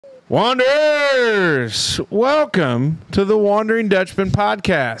Wanderers, welcome to the Wondering Dutchmen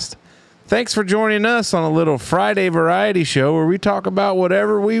podcast. Thanks for joining us on a little Friday variety show where we talk about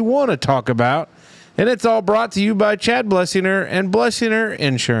whatever we want to talk about, and it's all brought to you by Chad Blessinger and Blessinger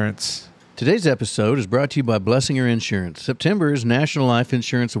Insurance. Today's episode is brought to you by Blessinger Insurance. September is National Life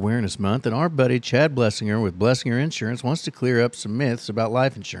Insurance Awareness Month, and our buddy Chad Blessinger with Blessinger Insurance wants to clear up some myths about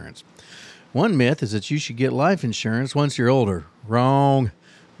life insurance. One myth is that you should get life insurance once you're older. Wrong.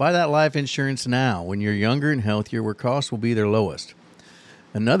 Buy that life insurance now when you're younger and healthier, where costs will be their lowest.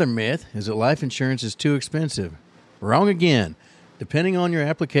 Another myth is that life insurance is too expensive. Wrong again. Depending on your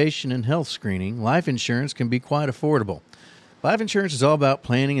application and health screening, life insurance can be quite affordable. Life insurance is all about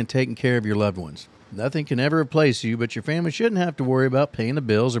planning and taking care of your loved ones. Nothing can ever replace you, but your family shouldn't have to worry about paying the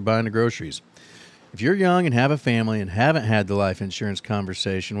bills or buying the groceries. If you're young and have a family and haven't had the life insurance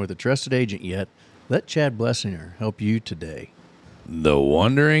conversation with a trusted agent yet, let Chad Blessinger help you today. The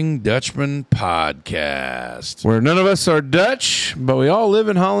Wondering Dutchmen podcast, where none of us are Dutch, but we all live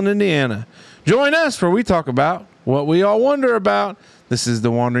in Holland, Indiana. Join us where we talk about what we all wonder about. This is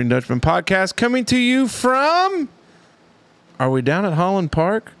the Wondering Dutchmen podcast coming to you from... Are we down at Holland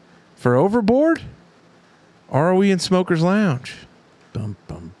Park for Overboard? Or are we in Smoker's Lounge? Bum,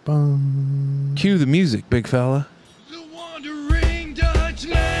 bum, bum. Cue the music, big fella. The Wondering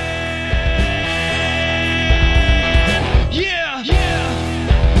Dutchmen. Yeah, yeah.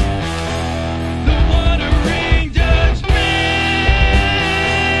 The Wondering Dutchmen.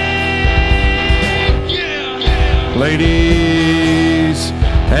 Yeah, yeah. Ladies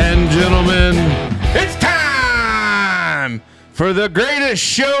and gentlemen, it's time for the greatest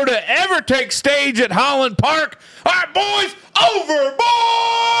show to ever take stage at Holland Park. All right, boys, Overboard!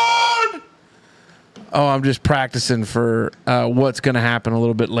 Oh, I'm just practicing for what's going to happen a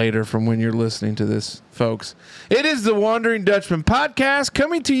little bit later from when you're listening to this, folks. It is the Wandering Dutchman podcast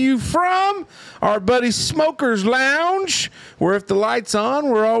coming to you from our buddy Smoker's Lounge, where if the light's on,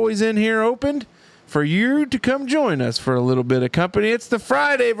 we're always in here opened for you to come join us for a little bit of company. It's the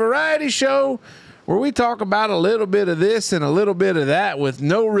Friday variety show where we talk about a little bit of this and a little bit of that with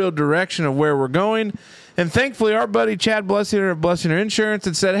no real direction of where we're going. And thankfully, our buddy Chad Blessinger of Blessinger Insurance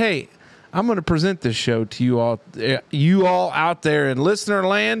had said, hey, I'm going to present this show to you all out there in listener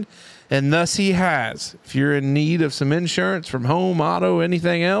land, and thus he has. If you're in need of some insurance from home, auto,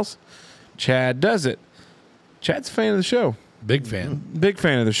 anything else, Chad does it. Chad's a fan of the show. Big fan. Big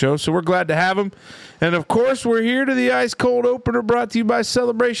fan of the show, so we're glad to have him. And, of course, we're here to the Ice Cold Opener brought to you by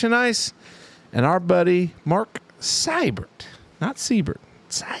Celebration Ice and our buddy Mark Seibert. Not Siebert,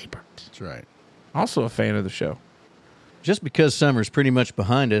 Seibert. That's right. Also a fan of the show. Just because summer's pretty much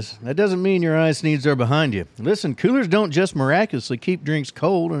behind us, that doesn't mean your ice needs are behind you. Listen, coolers don't just miraculously keep drinks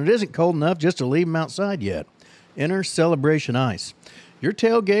cold, and it isn't cold enough just to leave them outside yet. Enter Celebration Ice. Your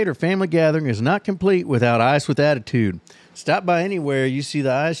tailgate or family gathering is not complete without ice with attitude. Stop by anywhere you see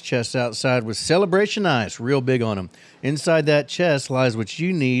the ice chests outside with Celebration Ice, real big on them. Inside that chest lies what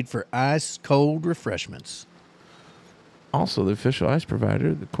you need for ice-cold refreshments. Also, the official ice provider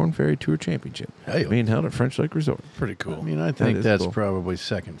of the Corn Ferry Tour Championship, being held at French Lake Resort. Pretty cool. I mean, I think that's cool. probably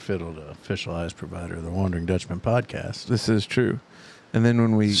second fiddle to official ice provider of the Wandering Dutchman podcast. This is true. And then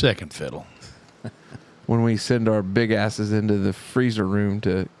when we Second fiddle. when we send our big asses into the freezer room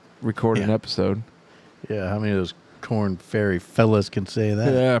to record an episode. Yeah, how many of those Corn Ferry fellas can say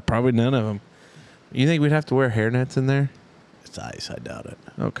that? Yeah, probably none of them. You think we'd have to wear hairnets in there? It's ice, I doubt it.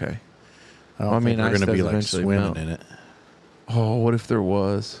 Okay. I don't think we're ice going to be does like eventually swimming melt. in it. Oh, what if there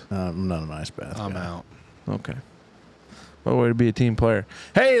was? I'm not an ice bath I'm guy. out. Okay. Well, way to be a team player.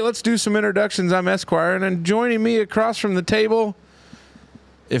 Hey, let's do some introductions. I'm Esquire, and joining me across from the table,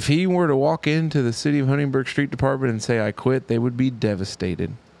 if he were to walk into the City of Huntingburg Street Department and say, I quit, they would be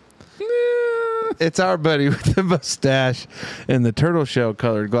devastated. It's our buddy with the mustache and the turtle shell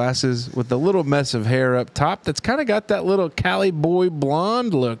colored glasses with the little mess of hair up top that's kind of got that little Cali boy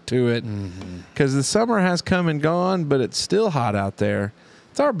blonde look to it because the summer has come and gone, but it's still hot out there.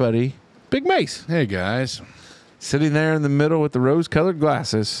 It's our buddy, Big Mace. Hey, guys. Sitting there in the middle with the rose colored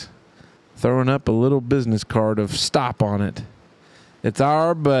glasses, throwing up a little business card of stop on it. It's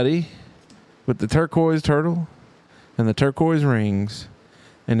our buddy with the turquoise turtle and the turquoise rings.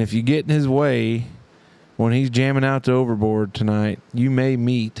 And if you get in his way when he's jamming out to Overboard tonight, you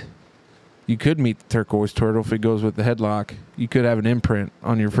could meet the turquoise turtle if he goes with the headlock. You could have an imprint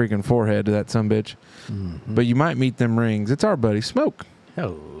on your freaking forehead to that sumbitch. Mm-hmm. But you might meet them rings. It's our buddy Smoke.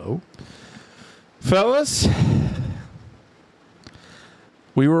 Hello. Fellas,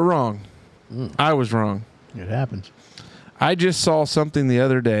 we were wrong. I was wrong. It happens. I just saw something the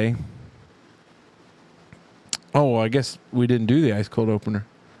other day. Oh, I guess we didn't do the ice cold opener.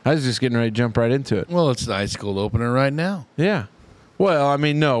 I was just getting ready to jump right into it. Well, it's the ice cold opener right now. Yeah. Well, I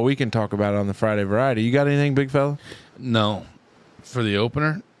mean, no, we can talk about it on the Friday Variety. You got anything, big fella? No. For the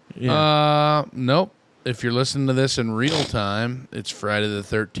opener? Yeah. Nope. If you're listening to this in real time, it's Friday the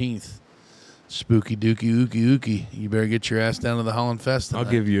 13th. Spooky dookie ookie ookie. You better get your ass down to the Holland Fest tonight.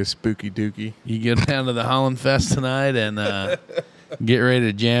 I'll give you a spooky dookie. You get down to the Holland Fest tonight and get ready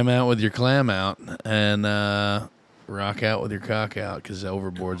to jam out with your clam out and rock out with your cock out because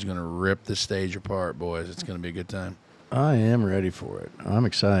Overboard's going to rip the stage apart, boys. It's going to be a good time. I am ready for it. I'm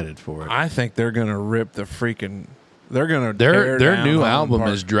excited for it. I think they're going to rip the freaking... They're going to Their new Holland album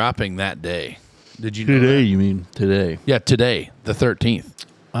Park. is dropping that day. Did you know Today, that? you mean today? Yeah, today, the 13th.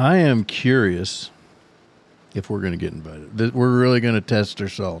 I am curious if we're going to get invited. We're really going to test our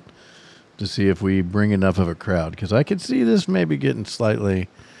salt to see if we bring enough of a crowd. Because I could see this maybe getting slightly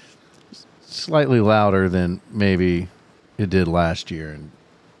louder than maybe it did last year. And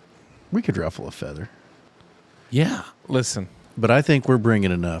we could ruffle a feather. Yeah. Listen, But I think we're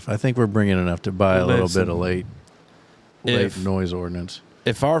bringing enough. I think we're bringing enough to buy a little bit of late noise ordinance.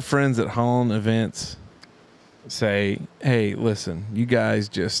 if our friends at Holland events say, hey, listen, you guys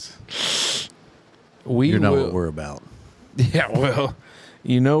just... You know what we're about. Yeah, well,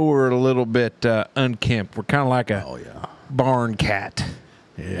 we're a little bit unkempt. We're kind of like a barn cat.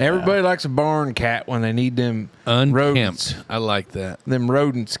 Yeah. Everybody likes a barn cat when they need them rodents, Unkempt. I like that. them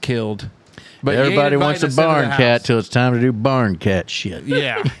rodents killed. But you ain't Everybody wants a inviting us into barn the cat house. till it's time to do barn cat shit.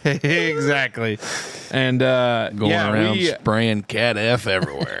 Yeah, exactly. And Going around we, spraying cat F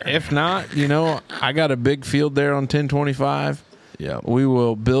everywhere. if not, I got a big field there on 1025. Yeah. We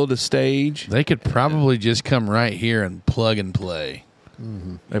will build a stage. They could probably just come right here and plug and play.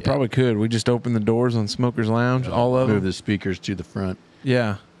 They probably could. We just open the doors on Smoker's Lounge, all of Move them. the speakers to the front.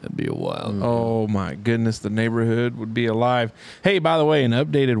 Yeah. That'd be a wild. Oh my goodness, the neighborhood would be alive. Hey, by the way, an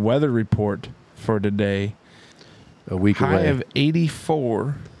updated weather report for today. A week High away. of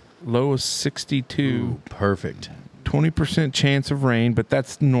 84, low of 62. Ooh, perfect. 20% chance of rain, but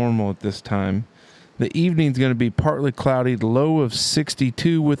that's normal at this time. The evening's going to be partly cloudy, low of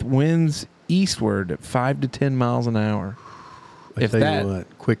 62 with winds eastward at 5 to 10 miles an hour. I tell you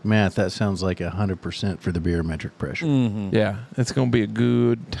what, quick math, that sounds like 100% for the barometric pressure. Yeah, it's going to be a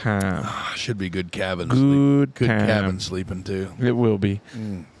good time. Should be good cabin Good sleep. Good time. cabin sleeping too. It will be.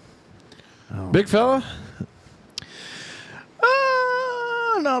 Oh, Big fella?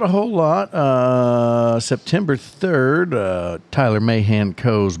 not a whole lot. September 3rd, Tyler Mahan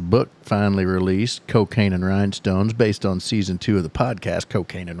Coe's book finally released, Cocaine and Rhinestones, based on season 2 of the podcast,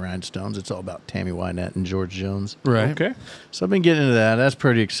 Cocaine and Rhinestones. It's all about Tammy Wynette and George Jones. Right. Okay. So I've been getting into that. That's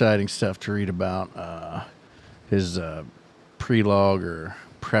pretty exciting stuff to read about. His prelogue or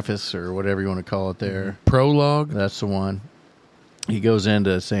preface or whatever you want to call it there. Prologue. That's the one. He goes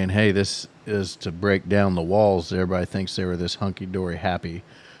into saying, hey, this is to break down the walls. Everybody thinks they were this hunky-dory, happy,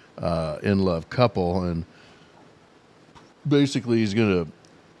 in-love couple. And basically he's going to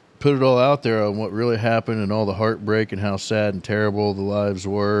put it all out there on what really happened and all the heartbreak and how sad and terrible the lives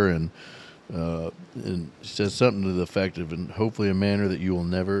were. And he says something to the effect of, and hopefully a manner that you will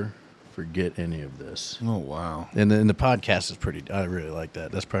never forget any of this. Oh wow. And then the podcast is I really like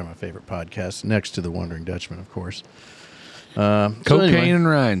that. That's probably my favorite podcast, next to the Wondering Dutchmen, of course. Cocaine and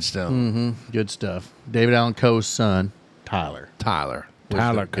Rhinestone. Good stuff. David Allan Coe's son, Tyler. Tyler. Was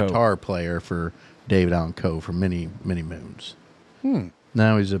Tyler the Coe. guitar player for David Allan Coe for many, many moons.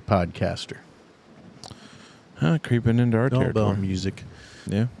 Now he's a podcaster. Creeping into our All about territory. music.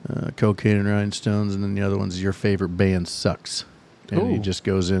 Yeah. Cocaine and Rhinestones, and then the other one's Your Favorite Band Sucks. And he Ooh. just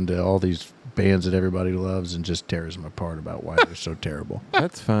goes into all these bands that everybody loves and just tears them apart about why they're so terrible.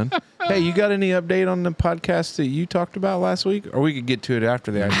 That's fun. Hey, you got any update on the podcast that you talked about last week? Or we could get to it after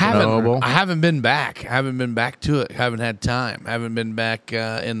the Noble. I haven't been back. Haven't been back to it. Haven't had time. Haven't been back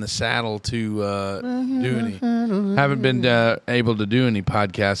in the saddle to do any. Haven't been able to do any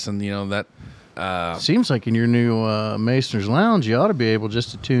podcasts, and that. Seems like in your new Masoners Lounge, you ought to be able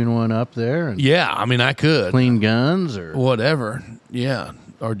just to tune one up there and Yeah, I mean, I could clean guns or whatever. Yeah,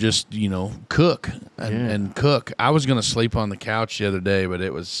 or just cook and cook. I was gonna sleep on the couch the other day, but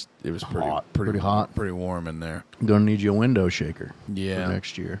it was pretty hot. pretty warm in there. Gonna need you a window shaker Yeah. for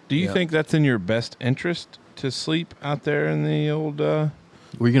next year. Do you Yeah. think that's in your best interest to sleep out there in the old... Were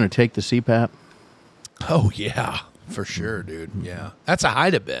you gonna take the CPAP? Oh yeah, for sure, dude. Yeah, that's a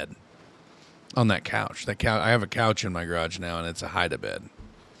hide-a-bed on that couch. I have a couch in my garage now, and it's a hide-a-bed.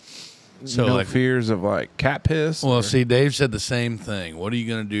 So no fears of cat piss? Well, or- see, Dave said the same thing. What are you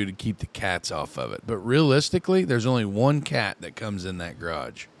going to do to keep the cats off of it? But realistically, there's only one cat that comes in that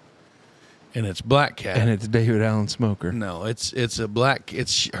garage. And it's Black Cat. And it's David Allen Smoker. No, it's a black.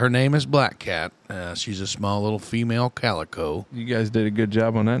 Her name is Black Cat. She's a small little female calico. You guys did a good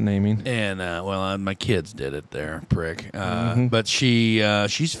job on that naming. And my kids did it there, prick. But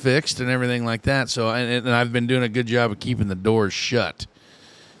she's fixed and everything like that. So and I've been doing a good job of keeping the doors shut.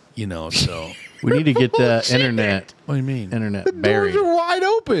 So We need to get the internet. what do you mean? Internet The buried. doors are wide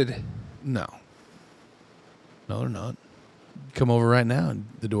open. No, they're not. Come over right now, and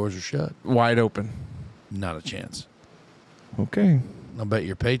the doors are shut. Wide open. Not a chance. Okay. I'll bet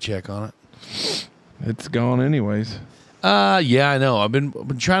your paycheck on it. It's gone anyways. Yeah, I know. I've been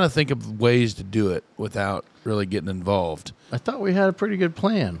trying to think of ways to do it without really getting involved. I thought we had a pretty good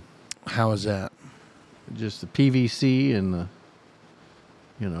plan. How is that? Just the PVC and the,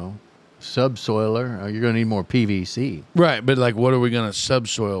 subsoiler. You're going to need more PVC. Right, but what are we going to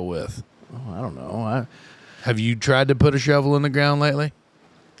subsoil with? Oh, I don't know. Have you tried to put a shovel in the ground lately?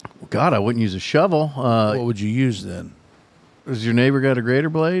 God, I wouldn't use a shovel. What would you use then? Has your neighbor got a grater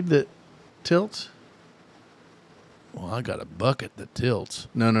blade that tilts? Well, I got a bucket that tilts.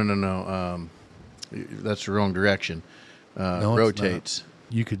 No. That's the wrong direction. No, it's Rotates. not.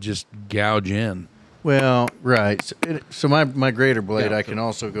 You could just gouge in. Well, right. So my grater blade, I can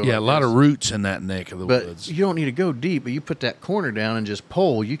also go. Yeah, like a lot this. of roots in that neck of the But woods. you don't need to go deep. But you put that corner down and just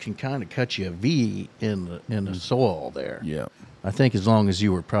pull. You can kind of cut you a V in the soil there. Yeah, I think as long as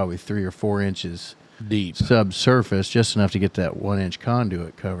you were probably 3 or 4 inches deep. subsurface, just enough to get that 1-inch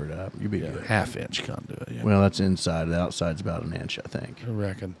conduit covered up, you'd be good. Half-inch conduit. Yeah, Well, that's inside. The outside's about 1 inch, I think. I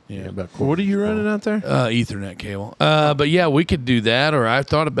reckon. Yeah. about a quarter What are you inch running long. out there? Ethernet cable. But yeah, we could do that. Or I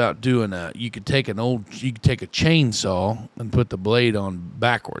thought about doing you could take a chainsaw and put the blade on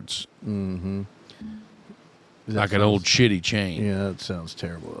backwards, Mm-hmm. like an old shitty chain. Yeah, that sounds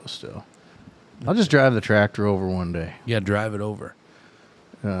terrible though. Still, I'll just drive the tractor over one day. Yeah, drive it over.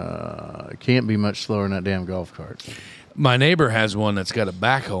 It can't be much slower than that damn golf cart. My neighbor has one that's got a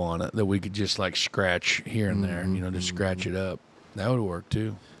backhoe on it that we could just scratch here and there, Mm-hmm. just scratch it up. That would work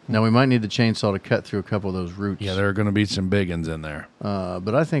too. Now we might need the chainsaw to cut through a couple of those roots. Yeah, there are going to be some big ones in there.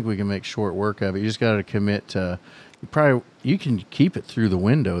 But I think we can make short work of it. You just got to commit to. You can keep it through the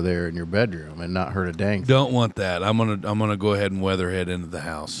window there in your bedroom and not hurt a dang thing. Don't want that. I'm gonna go ahead and weatherhead into the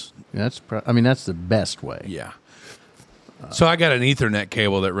house. That's the best way. Yeah. So I got an Ethernet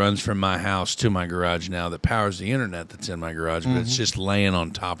cable that runs from my house to my garage now that powers the internet that's in my garage, but it's just laying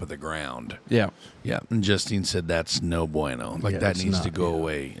on top of the ground. Yeah. Yeah, and Justine said that's no bueno. Yeah, That it's needs not, to go yeah.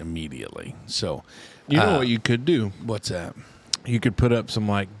 away immediately. So, You know what you could do? what's that? You could put up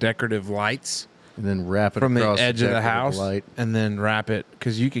some decorative lights And then wrap it from the across edge of the decorative house, light. and then wrap it,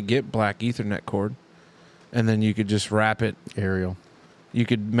 because you could get black Ethernet cord, and then you could just wrap it. Aerial. You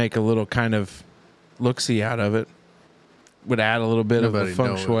could make a little kind of look-see out of it. Would add a little bit Nobody of a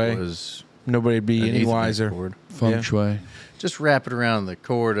feng know shui. it was Nobody'd be an any Ethernet wiser. cord. Feng Yeah. shui. Just wrap it around the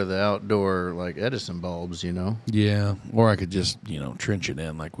cord of the outdoor Edison bulbs, Yeah, or I could just trench it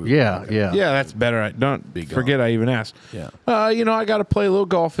in like we. Yeah. Yeah, that's better. I don't Be gone. forget I even asked. Yeah. I got to play a little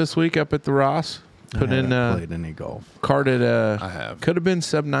golf this week up at the Ross. Put I in haven't played any golf. carted I have. could have been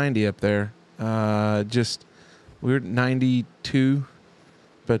sub 90 up there. Just we were at 92,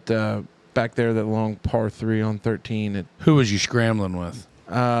 but back there that long par 3 on 13. Who was you scrambling with?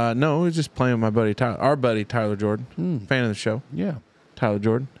 No, we was just playing with my buddy Tyler, our buddy Tyler Jordan, fan of the show. Yeah. Tyler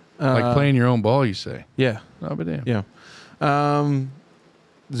Jordan, Like playing your own ball, you say? Yeah, Oh, but damn. yeah.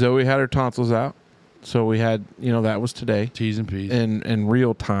 Zoe had her tonsils out, so we had that was today T's and P's. in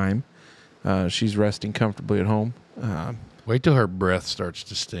real time. She's resting comfortably at home. Wait till her breath starts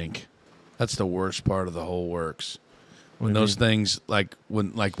to stink. That's the worst part of the whole works. When those things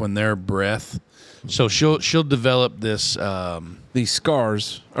when their breath, so she'll develop this These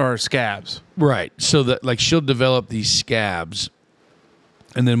scars or scabs. right. So that she'll develop these scabs,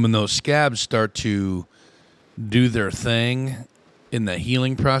 and then when those scabs start to do their thing in the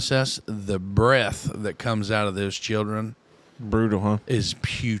healing process, the breath that comes out of those children Brutal, huh? is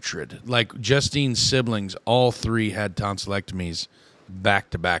putrid. Like Justine's siblings, all 3 had tonsillectomies back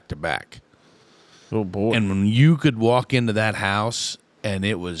to back to back. Oh boy! And when you could walk into that house and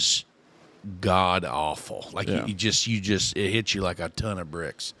it was god awful, Yeah. you just it hit you like a ton of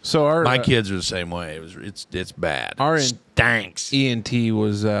bricks. So our My kids are the same way. It's bad. Our stinks. ENT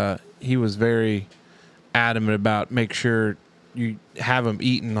was he was very adamant about make sure you have them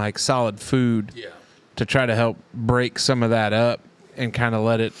eating solid food to try to help break some of that up and kind of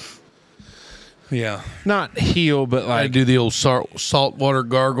let it Yeah. not heal, but I do the old salt water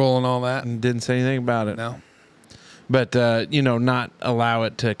gargle and all that. didn't say anything about it. No. But not allow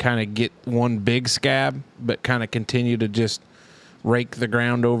it to kind of get one big scab, but kind of continue to just rake the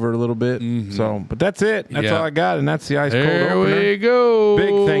ground over a little bit. So, but that's it. That's Yeah. all I got, and that's the ice cold There opener. we go.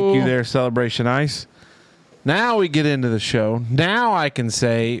 Big thank you there, Celebration Ice. Now we get into the show. Now I can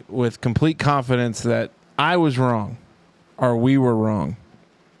say with complete confidence that I was wrong, or we were wrong.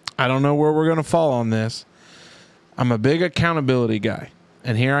 I don't know where we're going to fall on this. I'm a big accountability guy,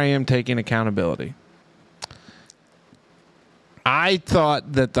 and here I am taking accountability. I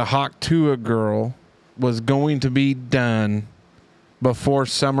thought that the Hawktua girl was going to be done before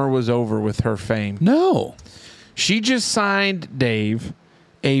summer was over with her fame. No. She just signed, Dave,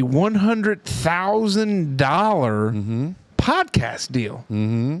 a $100,000 podcast deal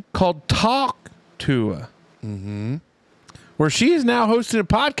called Talk to where she is now hosting a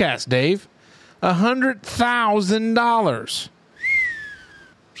podcast, Dave. $100,000. Is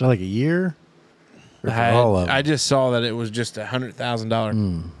that like a year? Or for all of them? I just saw that it was just a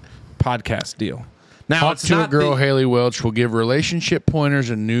 $100,000 podcast deal. Now Talk it's to a not girl, the- Haley Welch, will give relationship pointers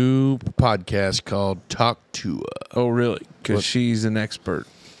a new podcast called Talk to Oh, really? Because What? she's an expert.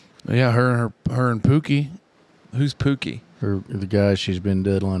 Yeah, her and Pookie. Who's Pookie? The guy she's been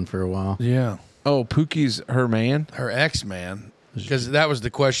diddling for a while. Yeah. Oh, Pookie's her man. Her ex-man. Because that was the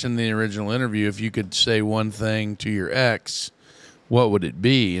question in the original interview. If you could say one thing to your ex, what would it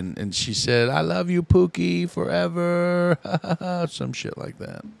be? And she said, I love you, Pookie, forever. Some shit like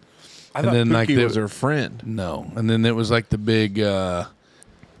that. I And thought then, Pookie like, the- was her friend. No. And then it was like the big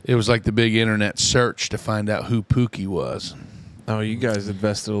internet search to find out who Pookie was. Oh, you guys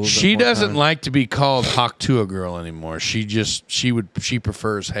invested a little bit She more doesn't time. like to be called Hawktua girl anymore. She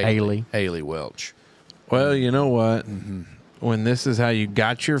prefers Haley. Haley Welch. Well, you know what? When this is how you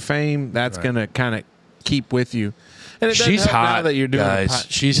got your fame, that's Right. going to kind of keep with you. And it doesn't She's help now hot, that you're doing a guys.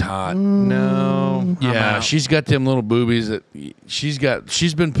 She's hot. No. I'm Yeah, out. she's got them little boobies that she's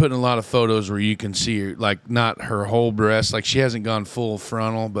been putting a lot of photos where you can see her, like not her whole breast, like she hasn't gone full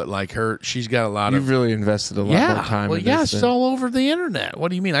frontal, but like she's got a lot You've of really invested a lot more time Well, in yeah, this. it's all over the internet. What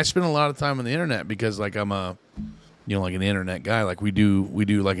do you mean? I spend a lot of time on the internet because like I'm a, like an internet guy. Like we do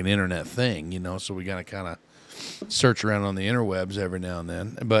like an internet thing, so we gotta kind of search around on the interwebs every now and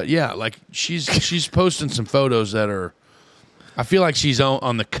then. But yeah, like she's posting some photos that are. I feel like she's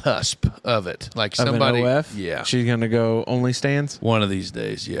on the cusp of it. Like Of an somebody, OF? yeah, She's going to go only stands? one of these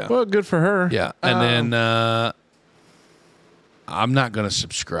days, yeah. Well, good for her. Yeah, and then I'm not going to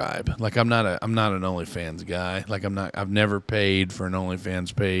subscribe. Like I'm not an OnlyFans guy. Like I've never paid for an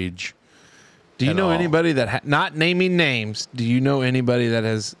OnlyFans page. Do you at know all. anybody that, not naming names, do you know anybody that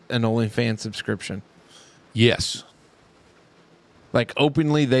has an OnlyFans subscription? Yes, Like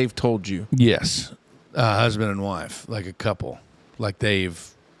openly they've told you. yes, husband and wife, like a couple. Like I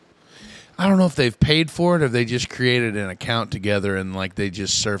don't know if they've paid for it or they just created an account together and like they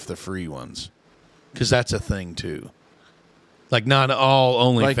just surf the free ones, because that's a thing too. Like not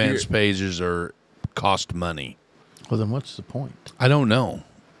all Like OnlyFans pages are cost money. Well, then what's the point? I don't know.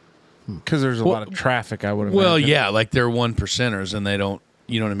 Because there's a lot of traffic, I would imagine. Well, yeah, like they're 1%ers and they don't,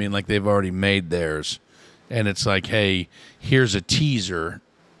 you know what I mean? Like they've already made theirs. And it's like, hey, here's a teaser.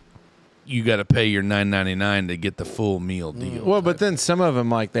 You got to pay your $9.99 to get the full meal deal. Well, but then some of them,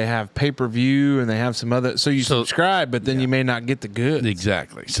 like they have pay-per-view and they have some other, so you subscribe, but then you may not get the goods.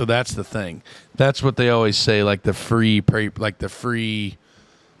 Exactly. So that's the thing. That's what they always say, like the free, it's like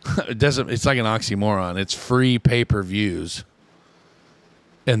an oxymoron. It's free pay-per-views.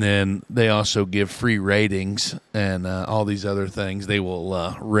 And then they also give free ratings and all these other things. They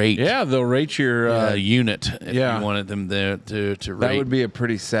will rate Yeah, they'll rate your, unit if yeah. you wanted them to rate. that would be a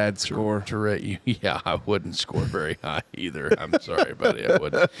pretty sad score. To rate you. Yeah, I wouldn't score very high either. I'm sorry, buddy. I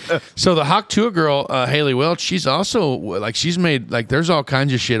wouldn't. So the Hawktua girl, Haley Welch, she's also, like, she's made, like, there's all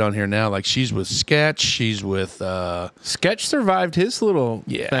kinds of shit on here now. Like, she's with Sketch. She's with... Sketch survived his little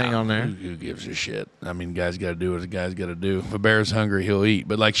thing on there. Who gives a shit? I mean, guy's got to do what a guy's got to do. If a bear's hungry, he'll eat.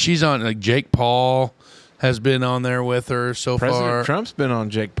 But, like, she's on, like, Jake Paul has been on there with her so President far. Trump's been on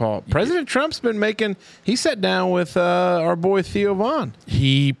Jake Paul. President Trump's been he sat down with our boy Theo Vaughn.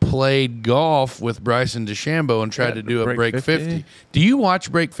 He played golf with Bryson DeChambeau and tried to do a break 50. Do you watch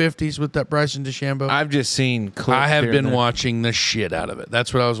break 50s with that Bryson DeChambeau? I've just seen clips. I have here been and there. watching the shit out of it.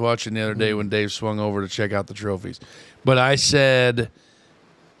 That's what I was watching the other day when Dave swung over to check out the trophies. But I said,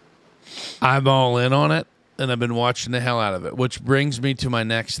 I'm all in on it, and I've been watching the hell out of it, which brings me to my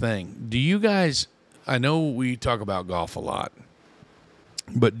next thing. Do you guys, I know we talk about golf a lot,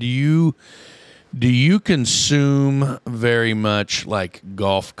 but do you consume very much like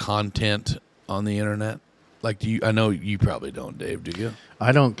golf content on the internet? Like, I know you probably don't, Dave, do you?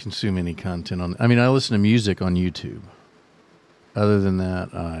 I don't consume any content on. I mean, I listen to music on YouTube. Other than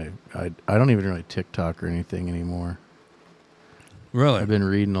that, I don't even really TikTok or anything anymore. Really? I've been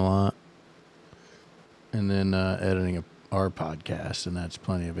reading a lot, and then editing our podcast, and that's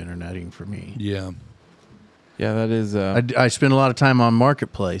plenty of interneting for me. Yeah. Yeah, that is. I spend a lot of time on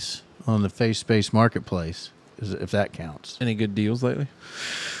Marketplace, on the FaceSpace Marketplace, if that counts. Any good deals lately?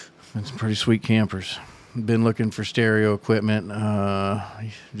 And some pretty sweet campers. Been looking for stereo equipment,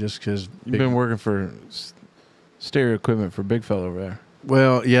 just because You've been working for stereo equipment for Big Fella over there.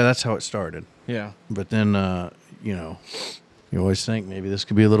 Well, yeah, that's how it started. Yeah. But then, you always think maybe this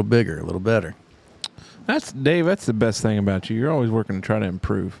could be a little bigger, a little better. That's Dave. That's the best thing about you. You're always working to try to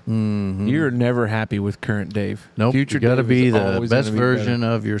improve. Mm-hmm. You're never happy with current Dave. Nope. Future you got to Dave be is the always best gonna be version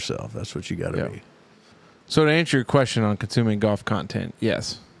better. of yourself. That's what you got to Yeah. be. So to answer your question on consuming golf content,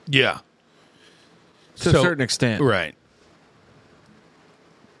 yes, Yeah. to a certain extent. Right.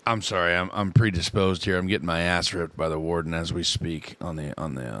 I'm sorry. I'm predisposed here. I'm getting my ass ripped by the warden as we speak on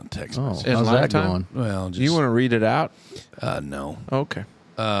the text Oh, message. In how's that lifetime? going? Well, just, You want to read it out? no. Okay.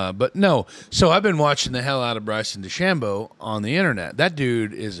 But no. So I've been watching the hell out of Bryson DeChambeau on the internet. That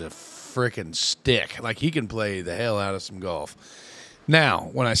dude is a freaking stick. Like, he can play the hell out of some golf. Now,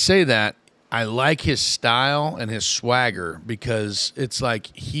 when I say that, I like his style and his swagger because it's like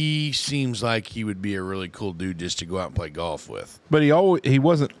he seems like he would be a really cool dude just to go out and play golf with. But he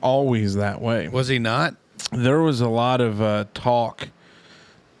wasn't always that way. Was he not? There was a lot of talk,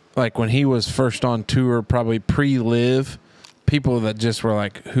 like when he was first on tour, probably pre-live, people that just were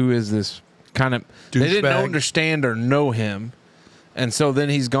like, who is this kind of... They didn't Douchebag. understand or know him. And so then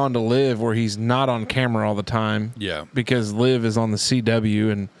he's gone to Live where he's not on camera all the time. Yeah. Because Live is on the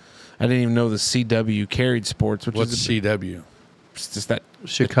CW, and I didn't even know the CW carried sports. What's CW? It's just that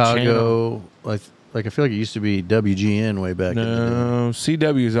Chicago, like I feel like it used to be WGN way back in the day. No,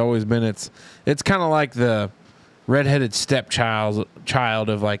 CW has always been it's kind of like the redheaded stepchild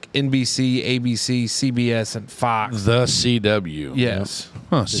of like NBC, ABC, CBS, and Fox. The CW. Yes,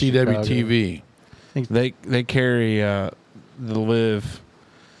 Huh, The CW TV. they carry the Live.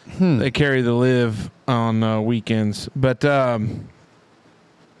 They carry the Live on weekends, but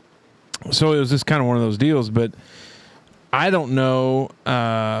so it was just kind of one of those deals. But I don't know.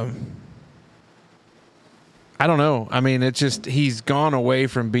 I don't know. I mean, it's just he's gone away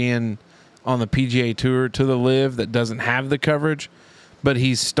from being on the PGA Tour to the Live that doesn't have the coverage, but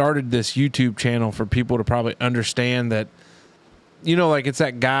he's started this YouTube channel for people to probably understand that, like it's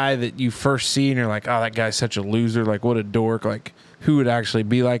that guy that you first see and you're like, oh, that guy's such a loser. Like, what a dork. Like, who would actually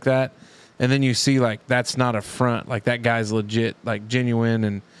be like that? And then you see, like, that's not a front. Like, that guy's legit, like, genuine,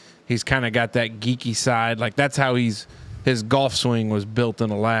 and he's kind of got that geeky side. Like, that's how his golf swing was built in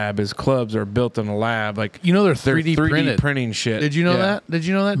a lab. His clubs are built in a lab. Like, They're 3D printed. printing shit. Did you know Yeah. that? Did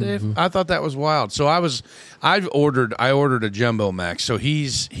you know that, Dave? I thought that was wild. So I ordered a Jumbo Max. So he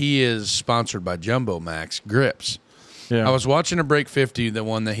is sponsored by Jumbo Max grips. Yeah. I was watching a Break 50, the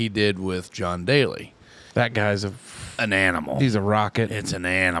one that he did with John Daly. That guy's An animal. he's a rocket. It's an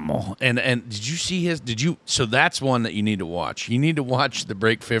animal. And did you see so that's one that you need to watch. You need to watch the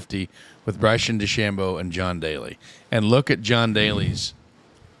Break 50 with Bryson DeChambeau and John Daly. And look at John Daly's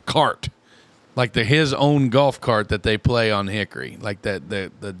cart. Like his own golf cart that they play on Hickory. Like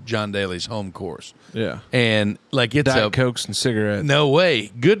the John Daly's home course. Yeah. And like it's Diet Cokes and cigarettes. no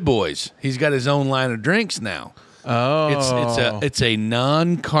way. Good boys. He's got his own line of drinks now. Oh. It's a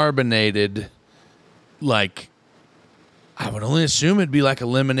non-carbonated, like, I would only assume it'd be like a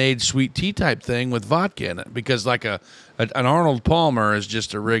lemonade sweet tea type thing with vodka in it, because like an Arnold Palmer is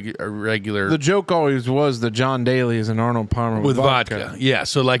just a regular The joke always was the John Daly is an Arnold Palmer with vodka. Yeah,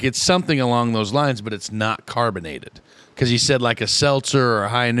 so like it's something along those lines, but it's not carbonated, because he said like a seltzer or a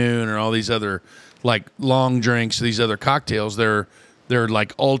High Noon or all these other like long drinks, these other cocktails, they're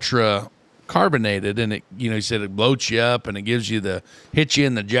like ultra carbonated, and it, he said it bloats you up and it hits you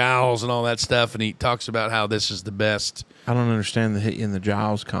in the jowls and all that stuff, and he talks about how this is the best. I don't understand the hit you in the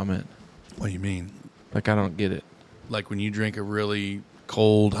jowls comment. What do you mean? Like, I don't get it. Like when you drink a really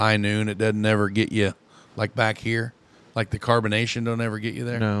cold High Noon, it doesn't ever get you like back here, like the carbonation don't ever get you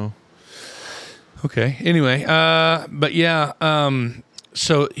there. No. Okay. Anyway, but yeah,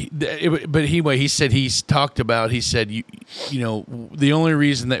 so, but anyway, he said the only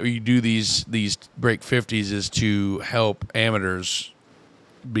reason that we do these Break 50s is to help amateurs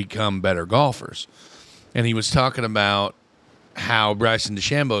become better golfers. And he was talking about how Bryson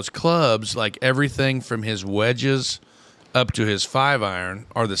DeChambeau's clubs, like everything from his wedges up to his 5-iron,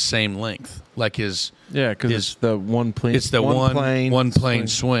 are the same length. Like his because it's the one plane. it's the one plane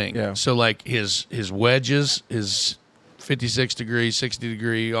swing. Yeah. So like his wedges, his 56 degree, 60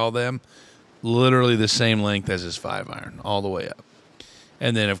 degree, all them, literally the same length as his 5-iron, all the way up.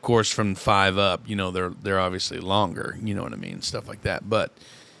 And then, of course, from 5 up, they're obviously longer. You know what I mean? Stuff like that. But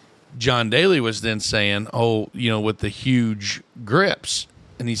John Daly was then saying, with the huge grips.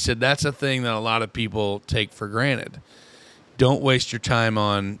 And he said that's a thing that a lot of people take for granted. Don't waste your time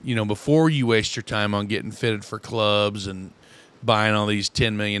on, before you waste your time on getting fitted for clubs and buying all these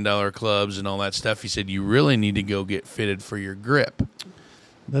 $10 million clubs and all that stuff. He said you really need to go get fitted for your grip.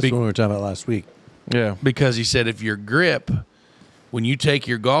 That's what we were talking about last week. Yeah. Because he said if your grip, when you take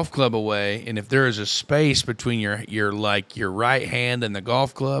your golf club away, and if there is a space between your right hand and the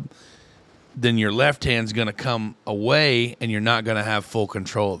golf club, then your left hand's going to come away and you're not going to have full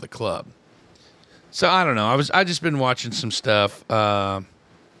control of the club. So I don't know. I just been watching some stuff. You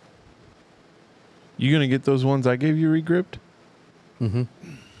gonna get those ones I gave you regripped? Mm-hmm.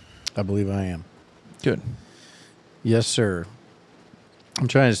 I believe I am. Good. Yes, sir. I'm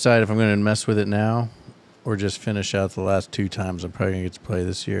trying to decide if I'm going to mess with it now or just finish out the last 2 times I'm probably going to get to play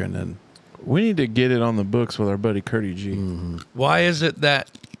this year. And then we need to get it on the books with our buddy Curdy G. Mm-hmm. Why is it that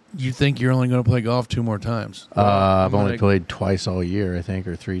you think you're only going to play golf 2 more times? I've only played twice all year, I think,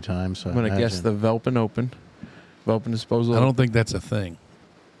 or 3 times. So I'm going to guess the Velpen Open. Velpen Disposal. I don't think that's a thing.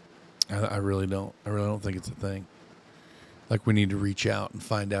 I really don't. I really don't think it's a thing. Like, we need to reach out and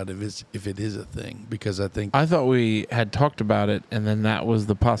find out if it is a thing, because I thought we had talked about it, and then that was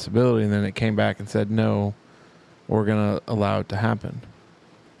the possibility, and then it came back and said, no, we're going to allow it to happen.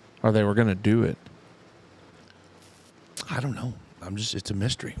 Or they were going to do it. I don't know. It's a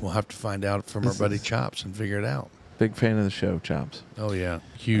mystery. We'll have to find out from our buddy Chops and figure it out. Big fan of the show, Chops. Oh, yeah.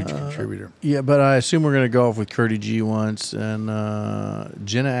 Huge contributor. Yeah, but I assume we're going to golf with Curdy G once, and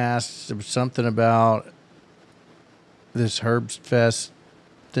Jenna asked something about this Herbst Fest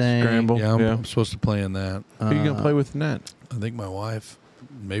thing. Scramble. Yeah, I'm supposed to play in that. Who are you going to play with in that? I think my wife.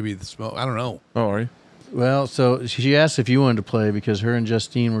 Maybe the smoke. I don't know. Oh, are you? Well, so she asked if you wanted to play because her and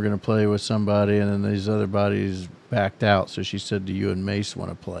Justine were going to play with somebody, and then these other buddies backed out. So she said, do you and Mace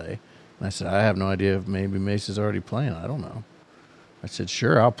want to play? And I said, I have no idea if maybe Mace is already playing. I don't know. I said,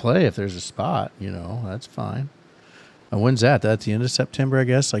 sure, I'll play if there's a spot. That's fine. When's that? That's the end of September, I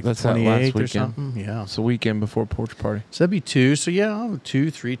guess, like that's the 28th or weekend. something. Yeah, it's the weekend before Porch Party. So that'd be 2. So yeah, I'll have 2,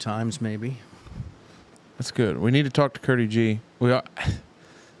 3 times maybe. That's good. We need to talk to Curdy G.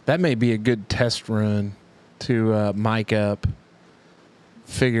 That may be a good test run to mic up,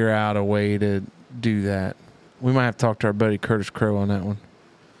 figure out a way to do that. We might have to talk to our buddy Curtis Crow on that one.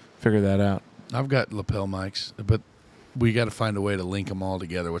 Figure that out. I've got lapel mics, but we got to find a way to link them all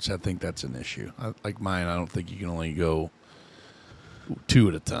together, which I think that's an issue. Like mine, I don't think you can only go 2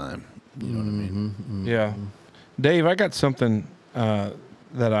 at a time. You know what I mean? Mm-hmm. Yeah. Dave, I got something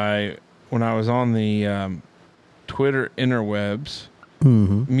that when I was on the Twitter interwebs,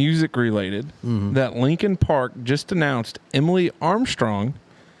 music related, that Linkin Park just announced Emily Armstrong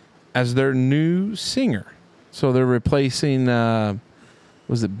as their new singer. So they're replacing,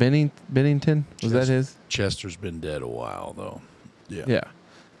 was it Bennington? Was that his? Chester's been dead a while, though. Yeah. Yeah.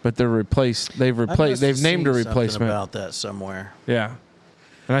 But they've named a replacement. About that somewhere. Yeah.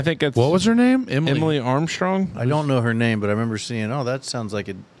 And I think it's... What was her name? Emily Armstrong? I don't know her name, but I remember seeing, that sounds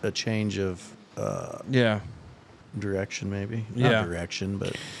like a change of direction maybe. Not direction,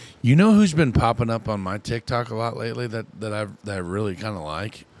 but... You know who's been popping up on my TikTok a lot lately that I really kind of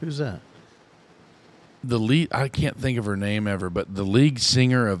like? Who's that? The lead, I can't think of her name ever, but the lead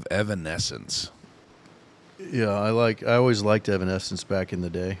singer of Evanescence. Yeah, I always liked Evanescence back in the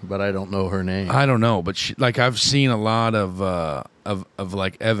day, but I don't know her name. I don't know, but I've seen a lot of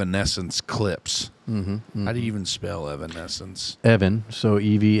like Evanescence clips. How do you even spell Evanescence? Evan, so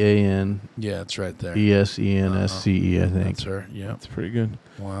EVAN. Yeah, it's right there. ESENSCE, I think. That's her. Yeah, that's pretty good.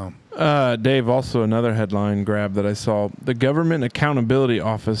 Wow. Dave, also another headline grab that I saw: the Government Accountability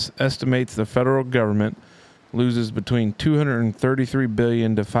Office estimates the federal government loses between $233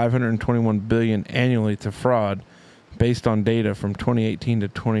 billion to $521 billion annually to fraud, based on data from 2018 to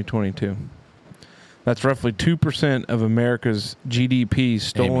 2022. That's roughly 2% of America's GDP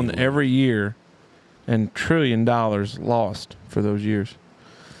stolen every year, and $1 trillion lost for those years.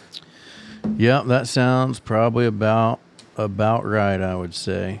 Yeah, that sounds probably about right, I would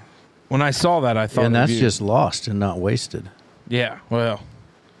say. When I saw that, I thought, and that's just lost and not wasted. Yeah, well,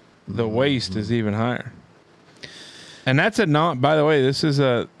 the waste is even higher. And that's by the way, it's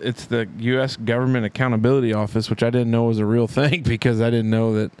the U.S. Government Accountability Office, which I didn't know was a real thing because I didn't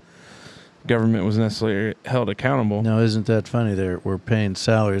know that government was necessarily held accountable. No, isn't that funny? We're paying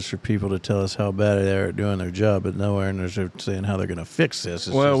salaries for people to tell us how bad they are at doing their job, but nowhere in there saying how they're going to fix this.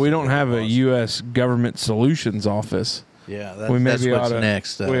 Well, we don't have a U.S. Government Solutions Office. Yeah, that's what's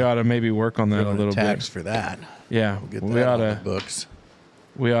next. We ought to maybe work on that a little bit. Tax for that. Yeah, we'll get that on the books.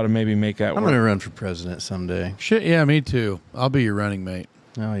 We ought to maybe make that I'm work. going to run for president someday. Shit, yeah, me too. I'll be your running mate.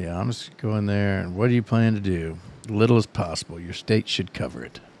 Oh, yeah. I'm just going there. And what do you plan to do? Little as possible. Your state should cover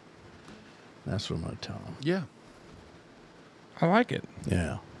it. That's what I'm going to tell them. Yeah. I like it.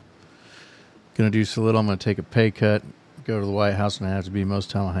 Yeah. Going to do so little. I'm going to take a pay cut, go to the White House, and I have to be most of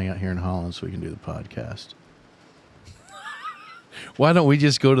the time I'll hang out here in Holland so we can do the podcast. Why don't we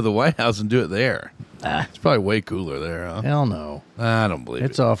just go to the White House and do it there? It's probably way cooler there, huh? Hell no. I don't believe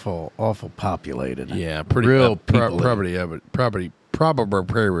It's it. awful populated. Yeah, pretty real people. property every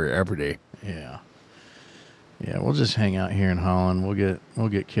day. Yeah. Yeah, we'll just hang out here in Holland. We'll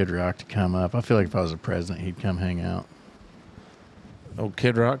get Kid Rock to come up. I feel like if I was a president, he'd come hang out. Old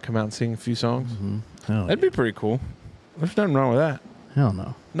Kid Rock come out and sing a few songs. Mm-hmm. Hell, That'd be pretty cool. There's nothing wrong with that. hell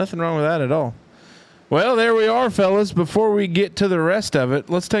no. Nothing wrong with that at all. Well, there we are, fellas. Before we get to the rest of it,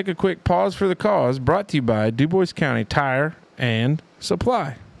 let's take a quick pause for the cause, brought to you by Dubois County Tire and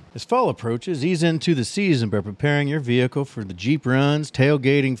Supply. As fall approaches, ease into the season by preparing your vehicle for the Jeep runs,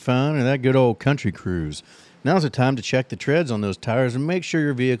 tailgating fun, and that good old country cruise. Now's the time to check the treads on those tires and make sure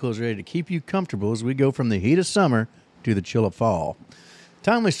your vehicle is ready to keep you comfortable as we go from the heat of summer to the chill of fall.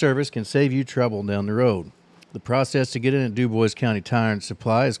 Timely service can save you trouble down the road. The process to get in at Dubois County Tire and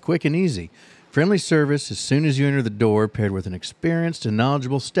Supply is quick and easy. Friendly service as soon as you enter the door, paired with an experienced and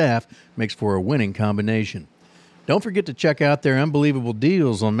knowledgeable staff, makes for a winning combination. Don't forget to check out their unbelievable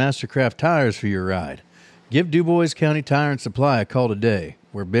deals on Mastercraft tires for your ride. Give Dubois County Tire and Supply a call today.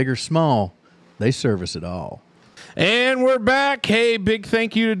 We're big or small, they service it all. And we're back. Hey, big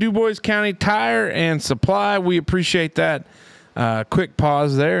thank you to Dubois County Tire and Supply. We appreciate that quick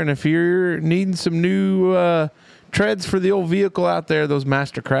pause there. And if you're needing some new treads for the old vehicle out there, those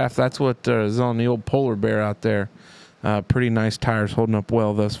Mastercraft, that's what is on the old Polar Bear out there. Pretty nice tires, holding up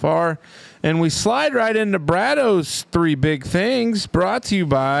well thus far. And we slide right into Brado's three big things, brought to you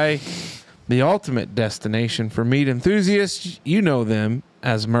by the ultimate destination for meat enthusiasts. You know them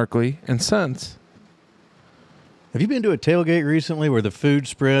as Merkley and Sons. Have you been to a tailgate recently where the food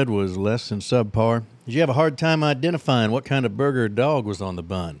spread was less than subpar? Did you have a hard time identifying what kind of burger or dog was on the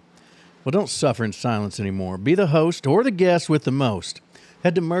bun? Well, don't suffer in silence anymore. Be the host or the guest with the most.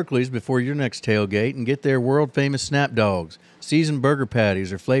 Head to Merkley's before your next tailgate and get their world-famous snap dogs, seasoned burger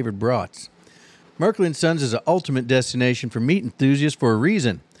patties, or flavored brats. Merkley & Sons is an ultimate destination for meat enthusiasts for a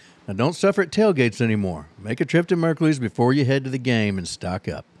reason. Now, don't suffer at tailgates anymore. Make a trip to Merkley's before you head to the game and stock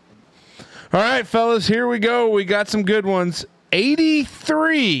up. All right, fellas, here we go. We got some good ones.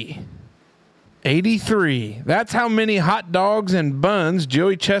 83. That's how many hot dogs and buns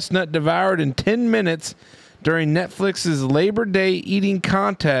Joey Chestnut devoured in 10 minutes during Netflix's Labor Day eating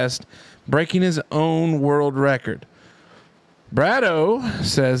contest, breaking his own world record. Brado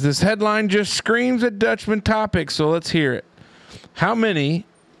says this headline just screams at Dutchman topics, so let's hear it. How many,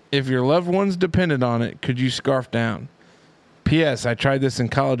 if your loved ones depended on it, could you scarf down? P.S. I tried this in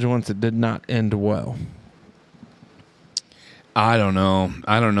college once. It did not end well. I don't know.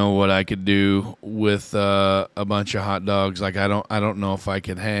 I don't know what I could do with a bunch of hot dogs. Like I don't know if I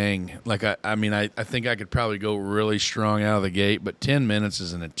could hang. Like I think I could probably go really strong out of the gate, but 10 minutes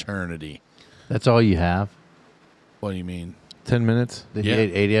is an eternity. That's all you have? What do you mean? 10 minutes? Did he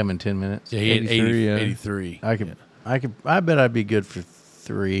ate 80 of them in 10 minutes? Yeah, he had 83, yeah. 83. I bet I'd be good for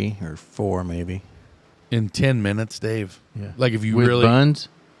 3 or 4 maybe. In 10 minutes, Dave? Yeah. Like if you With really buns?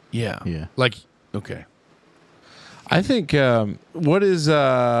 Yeah. Yeah. Like okay. I think, what is 4th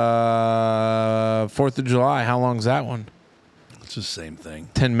of July? How long's that one? It's the same thing.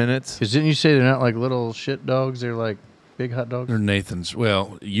 10 minutes? Because didn't you say they're not like little shit dogs? They're like big hot dogs? They're Nathan's.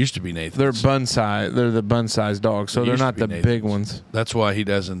 Well, it used to be Nathan's. They're bun size. They're the bun size dogs, so It they're used to not be the Nathan's. big ones. That's why he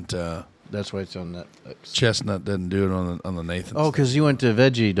doesn't That's why it's on Netflix. Chestnut doesn't do it on the Nathan's. Oh, because you went to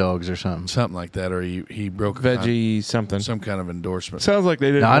veggie dogs or something. Something like that, or he broke a Veggie something. some kind of endorsement. Sounds like they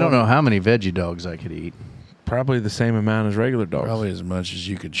didn't. Now, I don't know how many veggie dogs I could eat. Probably the same amount as regular dogs. Probably as much as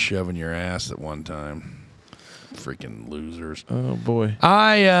you could shove in your ass at one time. Freaking losers. Oh boy.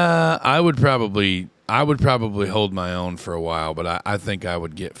 I would probably hold my own for a while, but I think I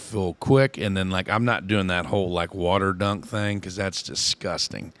would get full quick, and then like I'm not doing that whole like water dunk thing because that's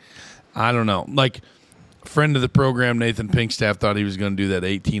disgusting. I don't know. Like friend of the program, Nathan Pinkstaff, thought he was going to do that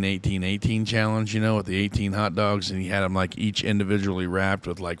 18-18-18 challenge, with the 18 hot dogs, and he had them like each individually wrapped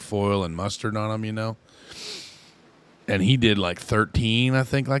with like foil and mustard on them, And he did like 13, I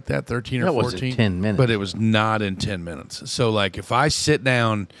think, like that, 13 or 14. That was in 10 minutes. But it was not in 10 minutes. So, like, if I sit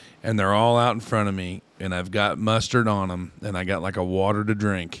down and they're all out in front of me and I've got mustard on them and I got like a water to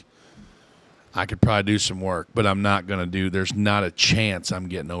drink, I could probably do some work, but I'm not going to do. There's not a chance I'm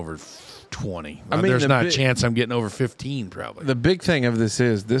getting over 20. I mean, there's not a chance I'm getting over 15 probably. The big thing of this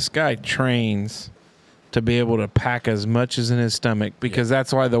is this guy trains to be able to pack as much as in his stomach because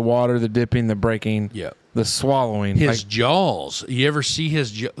that's why the water, the dipping, the breaking, the swallowing. His jaws. You ever see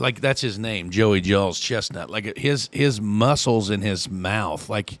his like that's his name, Joey Jaws Chestnut. Like his muscles in his mouth.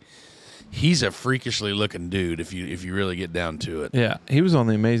 Like he's a freakishly looking dude if you really get down to it. Yeah, he was on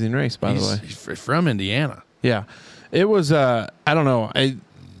the Amazing Race by the way. He's from Indiana. Yeah, it was. I don't know.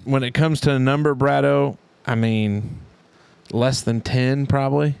 When it comes to a number, Brado, I mean, less than 10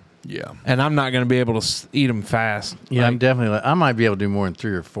 probably. Yeah, and I'm not going to be able to eat them fast. Yeah, I'm definitely. I might be able to do more than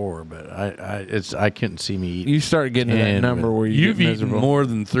 3 or 4, but I couldn't see me eat. You start getting to that number where you've get eaten more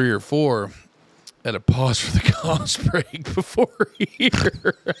than 3 or 4 at a pause for the cause break before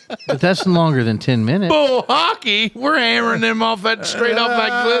here. But that's longer than 10 minutes. Bull hockey, we're hammering them off that straight off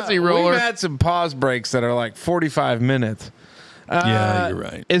that glizzy roller. We've had some pause breaks that are like 45 minutes. Yeah, you're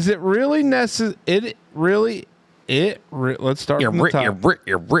right. Is it really necessary? Let's start from the top.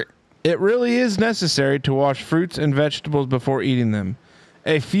 It really is necessary to wash fruits and vegetables before eating them.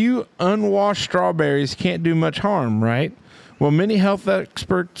 A few unwashed strawberries can't do much harm, right? Well, many health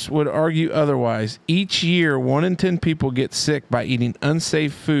experts would argue otherwise. Each year, 1 in 10 people get sick by eating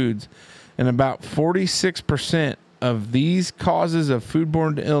unsafe foods, and about 46% of these causes of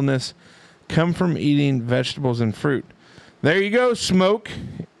foodborne illness come from eating vegetables and fruit. There you go, Smoke.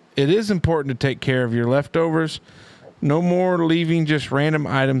 It is important to take care of your leftovers. No more leaving just random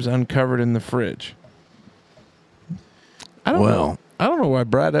items uncovered in the fridge. I don't know. I don't know why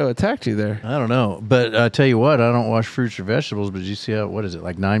Brado attacked you there. I don't know. But I tell you what, I don't wash fruits or vegetables, but you see what is it,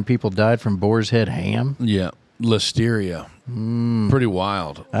 like 9 people died from boar's head ham? Yeah. Listeria. Pretty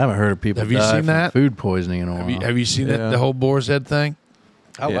wild. I haven't heard of people die from food poisoning in a while. Have you seen that, the whole boar's head thing?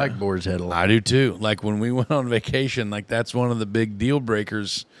 I like boar's head a lot. I do too. Like when we went on vacation, like that's one of the big deal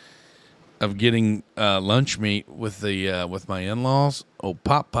breakers of getting lunch meat with my in-laws. Oh,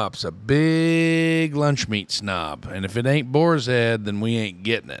 Pop's a big lunch meat snob, and if it ain't boar's head, then we ain't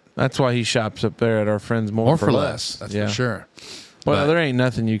getting it. That's why he shops up there at our friends More for Less. That's for sure. Well, there ain't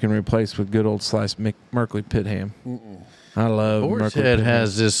nothing you can replace with good old sliced Merkley pit ham. I love boar's head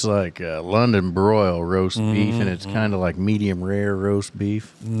has this like London broil roast beef, and it's kind of like medium rare roast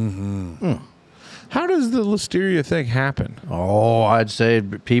beef. How does the listeria thing happen? Oh, I'd say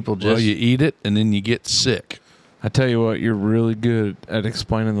people just... Well, you eat it, and then you get sick. I tell you what, you're really good at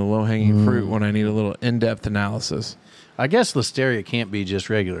explaining the low-hanging fruit when I need a little in-depth analysis. I guess listeria can't be just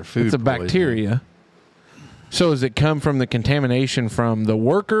regular food. It's a bacteria. So does it come from the contamination from the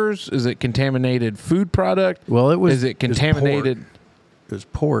workers? Is it contaminated food product? Well, it was... Is it contaminated... It was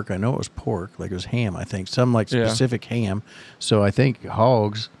pork. I know it was pork. Like it was ham, I think. Some like specific ham. So I think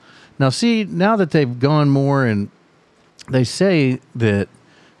hogs... Now, see, now that they've gone more and they say that,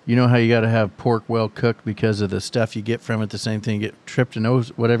 you know how you got to have pork well cooked because of the stuff you get from it, the same thing you get tryptanosis,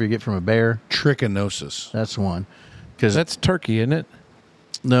 whatever you get from a bear. Trichinosis. That's one. That's turkey, isn't it?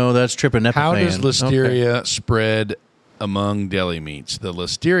 No, that's tryptophan. How does listeria spread among deli meats? The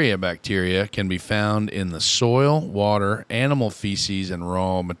listeria bacteria can be found in the soil, water, animal feces, and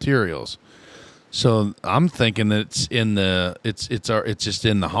raw materials. So I'm thinking that it's just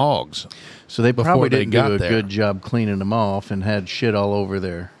in the hogs. So they probably didn't do a good job cleaning them off and had shit all over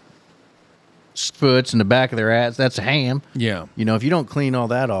their foots and the back of their ass. That's a ham. Yeah. You know, if you don't clean all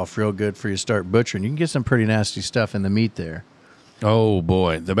that off real good before you start butchering, you can get some pretty nasty stuff in the meat there. Oh,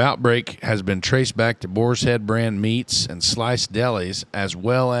 boy. The outbreak has been traced back to Boar's Head brand meats and sliced delis, as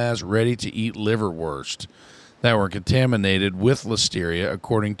well as ready-to-eat liverwurst that were contaminated with listeria,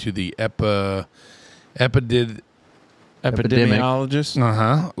 according to the epidemiologist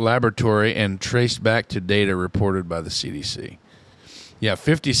laboratory, and traced back to data reported by the CDC. Yeah,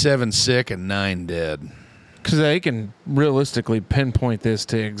 57 sick and 9 dead. Because they can realistically pinpoint this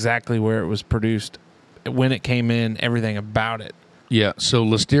to exactly where it was produced, when it came in, everything about it. Yeah, so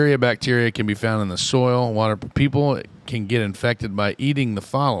listeria bacteria can be found in the soil, water. People can get infected by eating the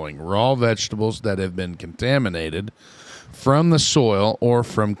following: raw vegetables that have been contaminated from the soil or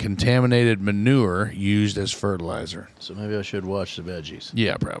from contaminated manure used as fertilizer. So maybe I should wash the veggies.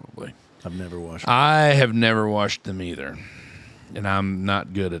 Yeah, probably. I've never washed them. I have never washed them either. And I'm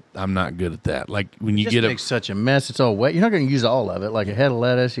not good at that. Like when you get makes such a mess, it's all wet. You're not going to use all of it. Like a head of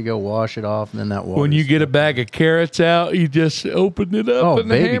lettuce, you go wash it off, and then that water. When you get a bag of carrots out, you just open it up. Oh,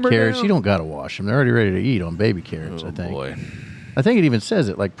 baby carrots, you don't got to wash them. They're already ready to eat on baby carrots. I think. Boy, I think it even says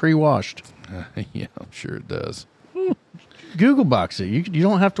it like pre-washed. Yeah, I'm sure it does. Google box it. You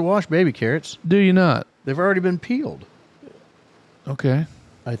don't have to wash baby carrots. Do you not? They've already been peeled. Okay.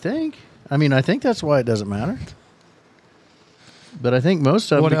 I think. I mean, I think that's why it doesn't matter. But I think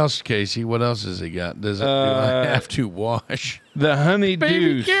most of What them... else, Casey? What else has he got? Do I have to wash? The honey Baby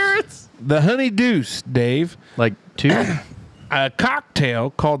deuce. carrots. The honey deuce, Dave. Like 2? A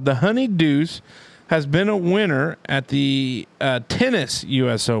cocktail called the Honey Deuce has been a winner at the tennis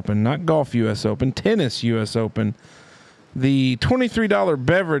U.S. Open, not golf U.S. Open, tennis U.S. Open. The $23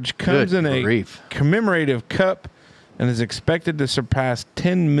 beverage comes in a commemorative cup and is expected to surpass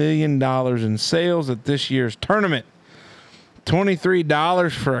 $10 million in sales at this year's tournament.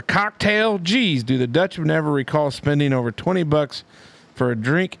 $23 for a cocktail? Geez, do the Dutchmen ever recall spending over $20 for a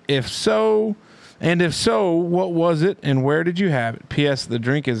drink? If so, what was it and where did you have it? P.S. The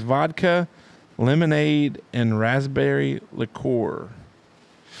drink is vodka, lemonade, and raspberry liqueur.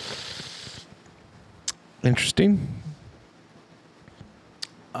 Interesting.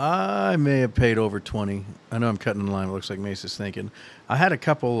 I may have paid over 20. I know I'm cutting the line. It looks like Mace's thinking. I had a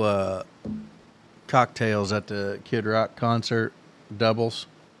couple cocktails at the Kid Rock concert, doubles,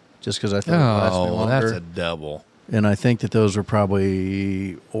 just because I thought it would last me longer. That's a double. And I think that those were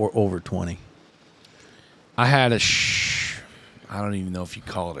probably over 20. I had I don't even know if you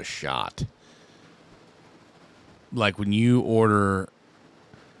call it a shot. Like when you order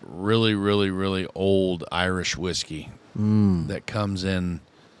really, really, really old Irish whiskey that comes in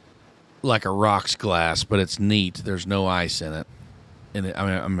like a rocks glass, but it's neat. There's no ice in it. And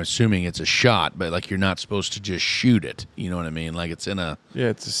I'm assuming it's a shot, but like you're not supposed to just shoot it. You know what I mean? Like it's in a... Yeah,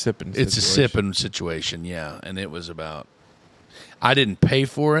 it's a sipping situation. It's a sipping situation, yeah. And it was about... I didn't pay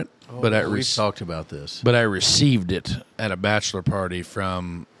for it, but we talked about this. But I received it at a bachelor party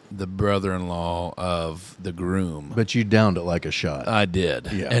from the brother-in-law of the groom. But you downed it like a shot. I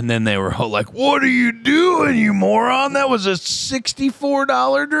did. Yeah. And then they were all like, "What are you doing, you moron? That was a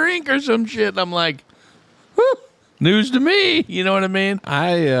 $64 drink or some shit." And I'm like, whew, news to me. You know what I mean?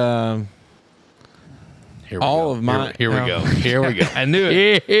 Here we go. Here we go. Here we go. I knew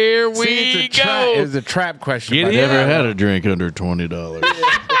it. Here we It go. was a trap question. Get I it? never had a drink under $20.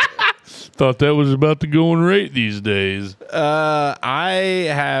 Thought that was about the going rate these days. I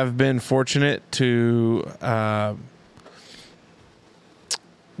have been fortunate to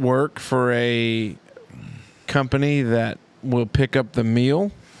work for a company that will pick up the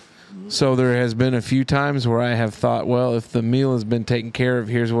meal. So there has been a few times where I have thought, well, if the meal has been taken care of,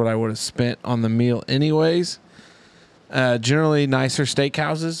 here's what I would have spent on the meal anyways. Generally nicer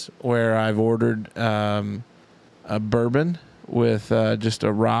steakhouses where I've ordered a bourbon with just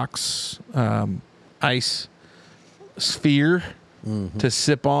a rocks ice sphere to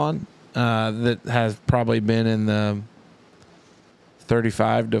sip on that has probably been in the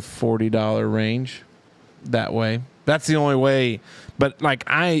 $35 to $40 range that way. That's the only way. But like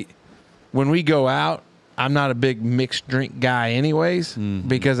when we go out, I'm not a big mixed drink guy anyways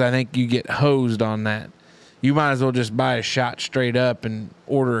because I think you get hosed on that. You might as well just buy a shot straight up and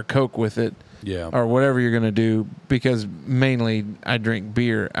order a Coke with it. Yeah. Or whatever you're going to do, because mainly I drink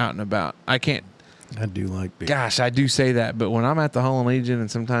beer out and about. I can't. I do like beer. Gosh, I do say that, but when I'm at the Holland Legion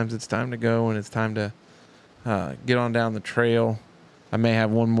and sometimes it's time to go and it's time to get on down the trail, I may have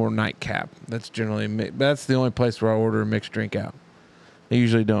one more nightcap. That's generally that's the only place where I order a mixed drink out. I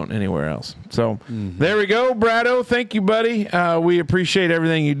usually don't anywhere else. So there we go, Brado. Thank you, buddy. We appreciate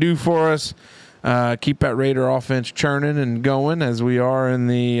everything you do for us. Keep that Raider offense churning and going as we are in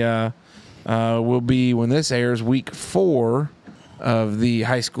the will be, when this airs, week 4 of the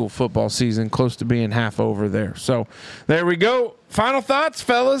high school football season, close to being half over there. So there we go. Final thoughts,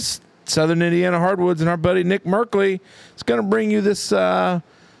 fellas. Southern Indiana Hardwoods and our buddy Nick Merkley is going to bring you this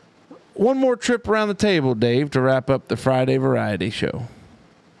one more trip around the table, Dave, to wrap up the Friday Variety Show.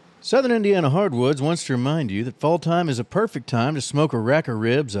 Southern Indiana Hardwoods wants to remind you that fall time is a perfect time to smoke a rack of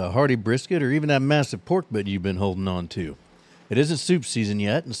ribs, a hearty brisket, or even that massive pork butt you've been holding on to. It isn't soup season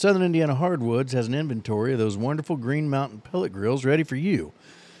yet, and Southern Indiana Hardwoods has an inventory of those wonderful Green Mountain pellet grills ready for you.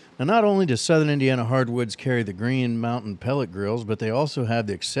 Now, not only does Southern Indiana Hardwoods carry the Green Mountain pellet grills, but they also have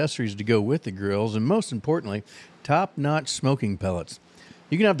the accessories to go with the grills, and most importantly, top-notch smoking pellets.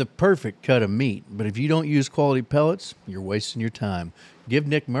 You can have the perfect cut of meat, but if you don't use quality pellets, you're wasting your time. Give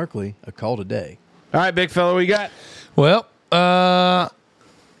Nick Merkley a call today. All right, big fella, we got? Well,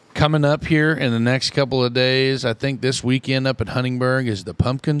 coming up here in the next couple of days, I think this weekend up at Huntingburg is the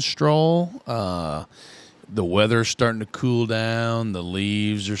pumpkin stroll. The weather's starting to cool down. The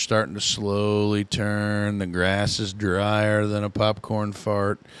leaves are starting to slowly turn. The grass is drier than a popcorn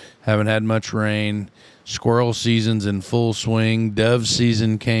fart. Haven't had much rain. Squirrel season's in full swing. Dove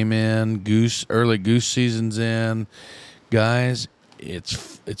season came in. Early goose season's in. Guys,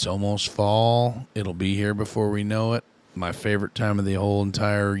 it's almost fall. It'll be here before we know it. My favorite time of the whole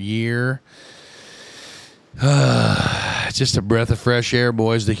entire year. It's just a breath of fresh air,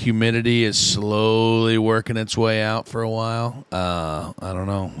 boys. The humidity is slowly working its way out for a while. I don't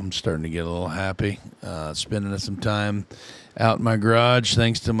know. I'm starting to get a little happy. Spending some time out in my garage,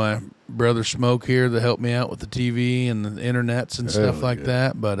 thanks to my brother Smoke here that helped me out with the TV and the internets and stuff like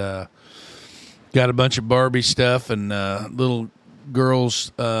that. But got a bunch of Barbie stuff and little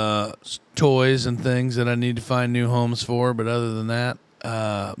girls' toys and things that I need to find new homes for. But other than that,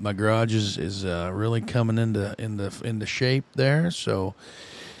 my garage is really coming into shape there. So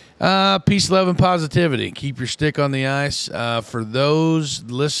peace, love, and positivity. Keep your stick on the ice. For those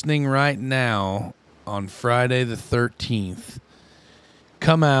listening right now, on Friday the 13th,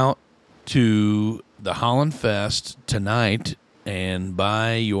 come out to the Holland Fest tonight and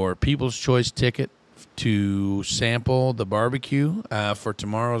buy your People's Choice ticket to sample the barbecue for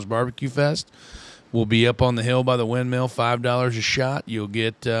tomorrow's Barbecue Fest. We'll be up on the hill by the windmill, $5 a shot. You'll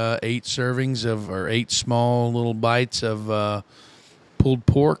get 8 small little bites of pulled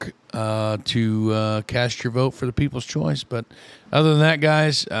pork to cast your vote for the People's Choice. But other than that,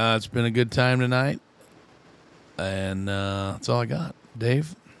 guys, it's been a good time tonight. And that's all I got.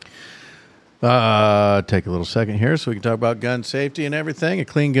 Dave? Take a little second here so we can talk about gun safety and everything. A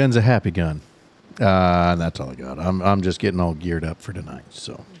clean gun's a happy gun. That's all I got. I'm just getting all geared up for tonight.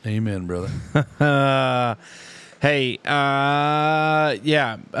 So, amen, brother. Hey, a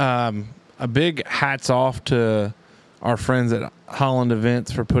big hats off to our friends at Holland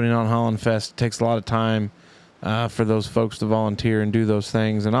Events for putting on Holland Fest. It takes a lot of time for those folks to volunteer and do those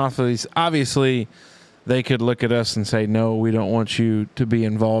things. And obviously, they could look at us and say, no, we don't want you to be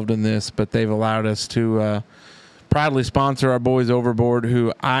involved in this. But they've allowed us to proudly sponsor our boys Overboard,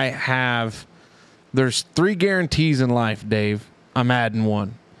 who I have. There's 3 guarantees in life, Dave. I'm adding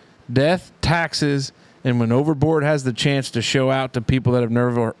one. Death, taxes, and when Overboard has the chance to show out to people that have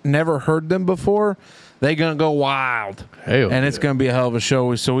never heard them before, they're going to go wild. And it's going to be a hell of a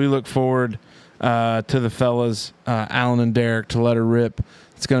show. So we look forward to the fellas, Alan and Derek, to let her rip.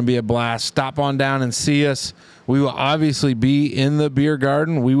 It's going to be a blast. Stop on down and see us. We will obviously be in the beer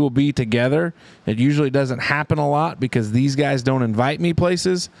garden. We will be together. It usually doesn't happen a lot because these guys don't invite me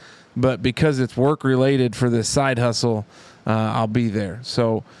places. But because it's work-related for this side hustle, I'll be there.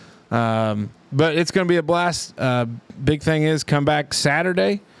 So, but it's going to be a blast. Big thing is come back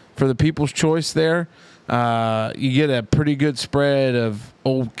Saturday for the People's Choice there. You get a pretty good spread of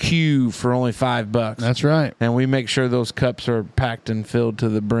Old Q for only $5. That's right. And we make sure those cups are packed and filled to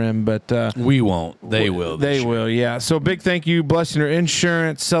the brim. But we won't. They will. They will, yeah. So big thank you, Blessinger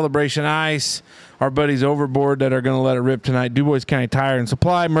Insurance, Celebration Ice, our buddies Overboard that are going to let it rip tonight, Dubois County Tire and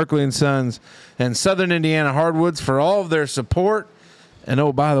Supply, Merkley and Sons, and Southern Indiana Hardwoods for all of their support. And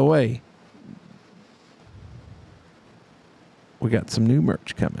oh, by the way, we got some new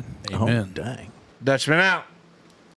merch coming. Amen. Oh, dang. Dutchman out.